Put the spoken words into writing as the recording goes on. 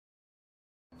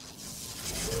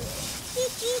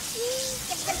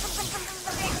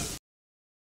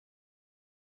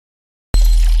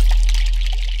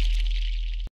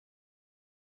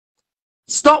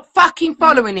Stop fucking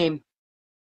following him.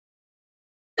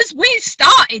 Because we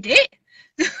started it.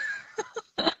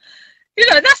 You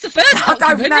know, that's the first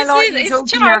document.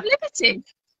 It's child liberty.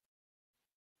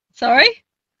 Sorry?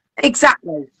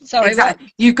 Exactly. Sorry. Exactly.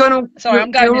 What? You're gonna. Sorry,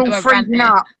 I'm going into a rant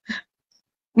up.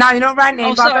 No, you're not ranting.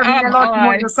 Oh, but I don't think they're liking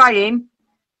what you're saying.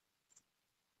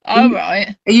 Oh,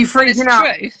 right. Are you freezing up?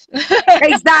 It's the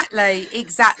truth.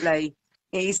 Exactly.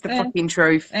 It is the fucking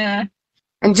truth. Yeah.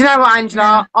 And do you know what,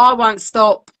 Angela? Yeah. I won't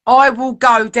stop. I will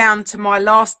go down to my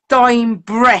last dying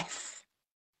breath.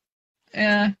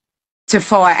 Yeah. To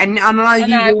fight, and I know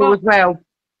you will as well.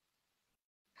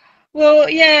 Well,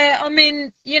 yeah. I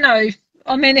mean, you know,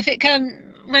 if it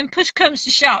can, when push comes to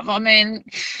shove, I mean,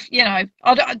 you know,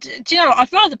 do you know what?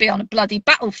 I'd rather be on a bloody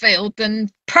battlefield than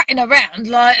prattling around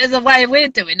like the way we're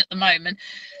doing at the moment.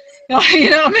 You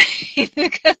know what I mean?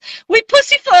 Because we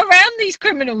pussyfoot around these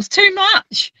criminals too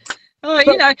much.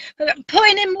 You know,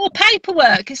 putting in more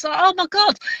paperwork. It's like, oh my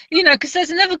God, you know, because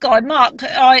there's another guy, Mark,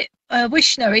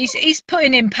 Wishner, he's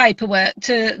putting in paperwork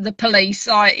to the police,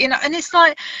 you know, and it's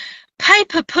like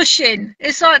paper pushing.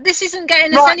 It's like, this isn't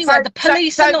getting us anywhere. The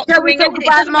police are not doing anything.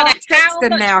 Talk about Mark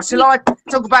Sexton now. Shall I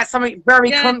talk about something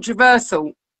very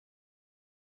controversial?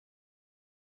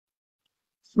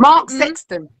 Mark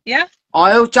Sexton. Yeah.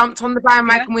 I all jumped on the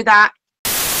bandwagon with that.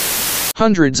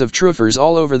 Hundreds of troofers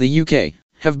all over the UK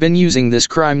have been using this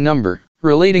crime number,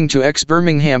 relating to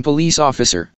ex-Birmingham police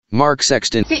officer, Mark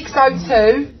Sexton.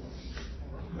 602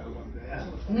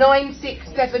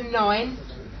 9679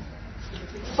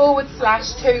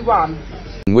 /21.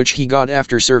 Which he got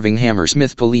after serving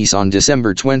Hammersmith police on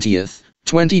December 20th,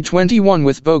 2021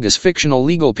 with bogus fictional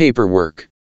legal paperwork.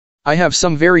 I have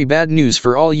some very bad news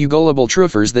for all you gullible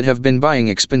troofers that have been buying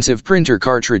expensive printer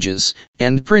cartridges,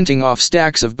 and printing off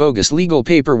stacks of bogus legal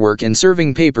paperwork and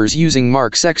serving papers using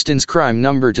Mark Sexton's crime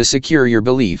number to secure your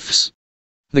beliefs.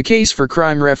 The case for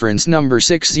crime reference number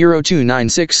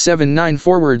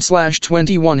 6029679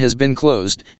 /21 has been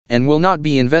closed, and will not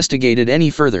be investigated any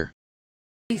further.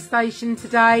 Station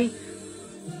today.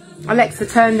 Alexa,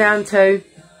 turn down 2.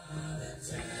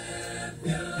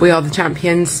 We are the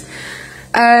champions.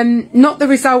 Not the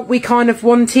result we kind of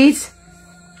wanted,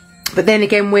 but then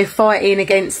again we're fighting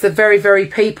against the very, very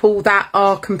people that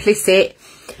are complicit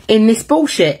in this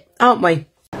bullshit, aren't we?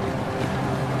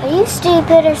 Are you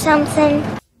stupid or something?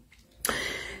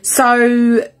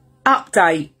 So,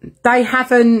 update. They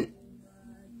haven't,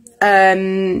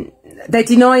 they're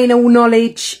denying all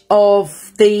knowledge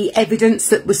of the evidence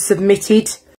that was submitted.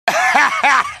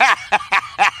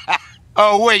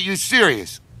 Oh wait, you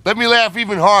serious? Let me laugh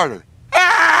even harder.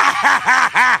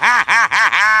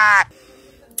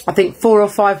 I think 4 or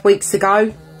 5 weeks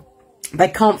ago. They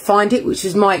can't find it, which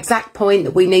is my exact point,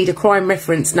 that we need a crime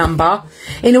reference number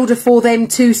in order for them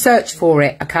to search for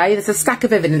it, okay? There's a stack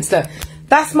of evidence. Look,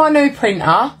 that's my new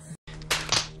printer.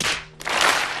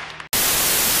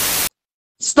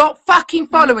 Stop fucking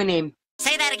following him.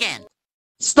 Say that again.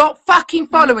 Stop fucking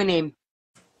following him.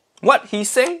 What he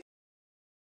say?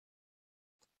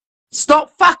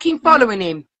 Stop fucking following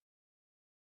him.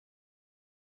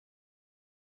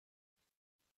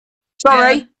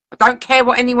 Sorry, yeah. I don't care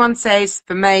what anyone says.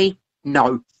 For me,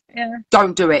 no. Yeah.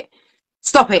 Don't do it.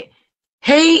 Stop it.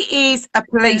 He is a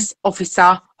police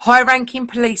officer, high-ranking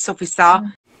police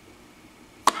officer.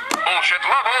 Bullshit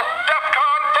level,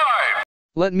 DEFCON 5.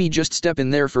 Let me just step in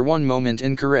there for one moment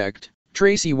and correct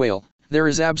Tracy OfTheFamilyWhale. There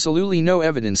is absolutely no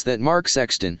evidence that Mark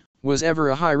Sexton was ever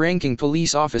a high-ranking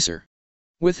police officer.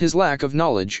 With his lack of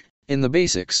knowledge in the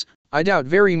basics, I doubt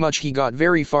very much he got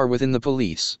very far within the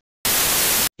police.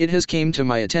 It has came to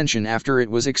my attention after it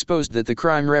was exposed that the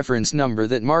crime reference number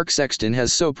that Mark Sexton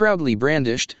has so proudly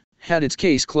brandished had its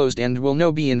case closed and will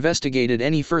no be investigated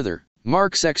any further.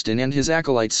 Mark Sexton and his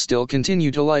acolytes still continue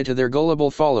to lie to their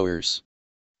gullible followers.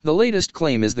 The latest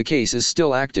claim is the case is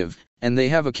still active, and they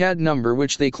have a CAD number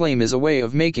which they claim is a way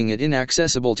of making it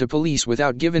inaccessible to police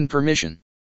without given permission.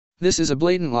 This is a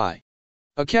blatant lie.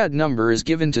 A CAD number is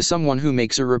given to someone who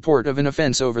makes a report of an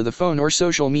offense over the phone or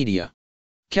social media.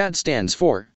 CAD stands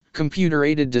for Computer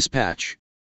Aided Dispatch.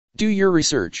 Do your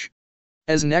research.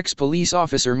 As an ex-police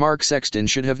officer, Mark Sexton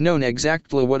should have known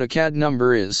exactly what a CAD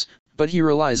number is, but he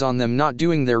relies on them not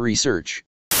doing their research.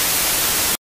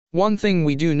 One thing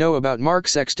we do know about Mark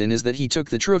Sexton is that he took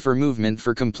the troofer movement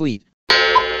for complete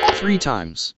 3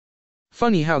 times.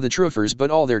 Funny how the troofers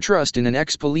put all their trust in an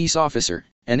ex-police officer,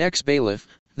 an ex-bailiff,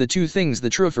 the two things the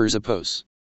troofers oppose.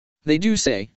 They do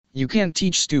say, you can't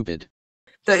teach stupid.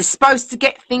 That is supposed to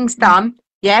get things done,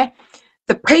 yeah?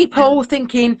 The people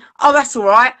thinking, oh, that's all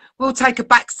right, we'll take a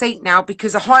back seat now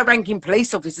because a high-ranking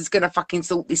police officer's going to fucking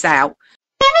sort this out.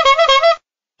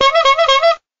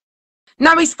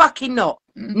 No, he's fucking not.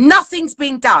 Nothing's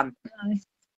been done. No.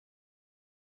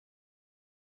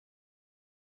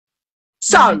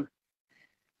 So,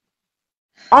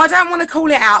 I don't want to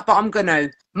call it out, but I'm going to.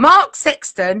 Mark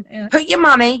Sexton, put your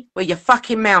money where your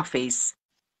fucking mouth is.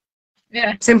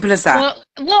 Yeah. Simple as that. Well,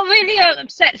 what really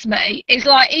upsets me is,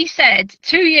 like he said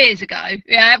 2 years ago,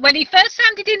 when he first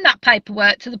handed in that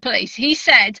paperwork to the police, he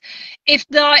said, if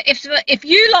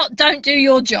you lot don't do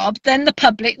your job, then the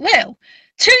public will.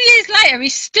 2 years later,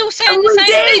 he's still saying the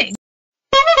same thing.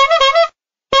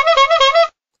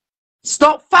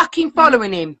 Stop fucking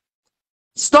following him.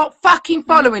 Stop fucking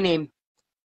following him.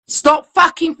 Stop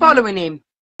fucking following him.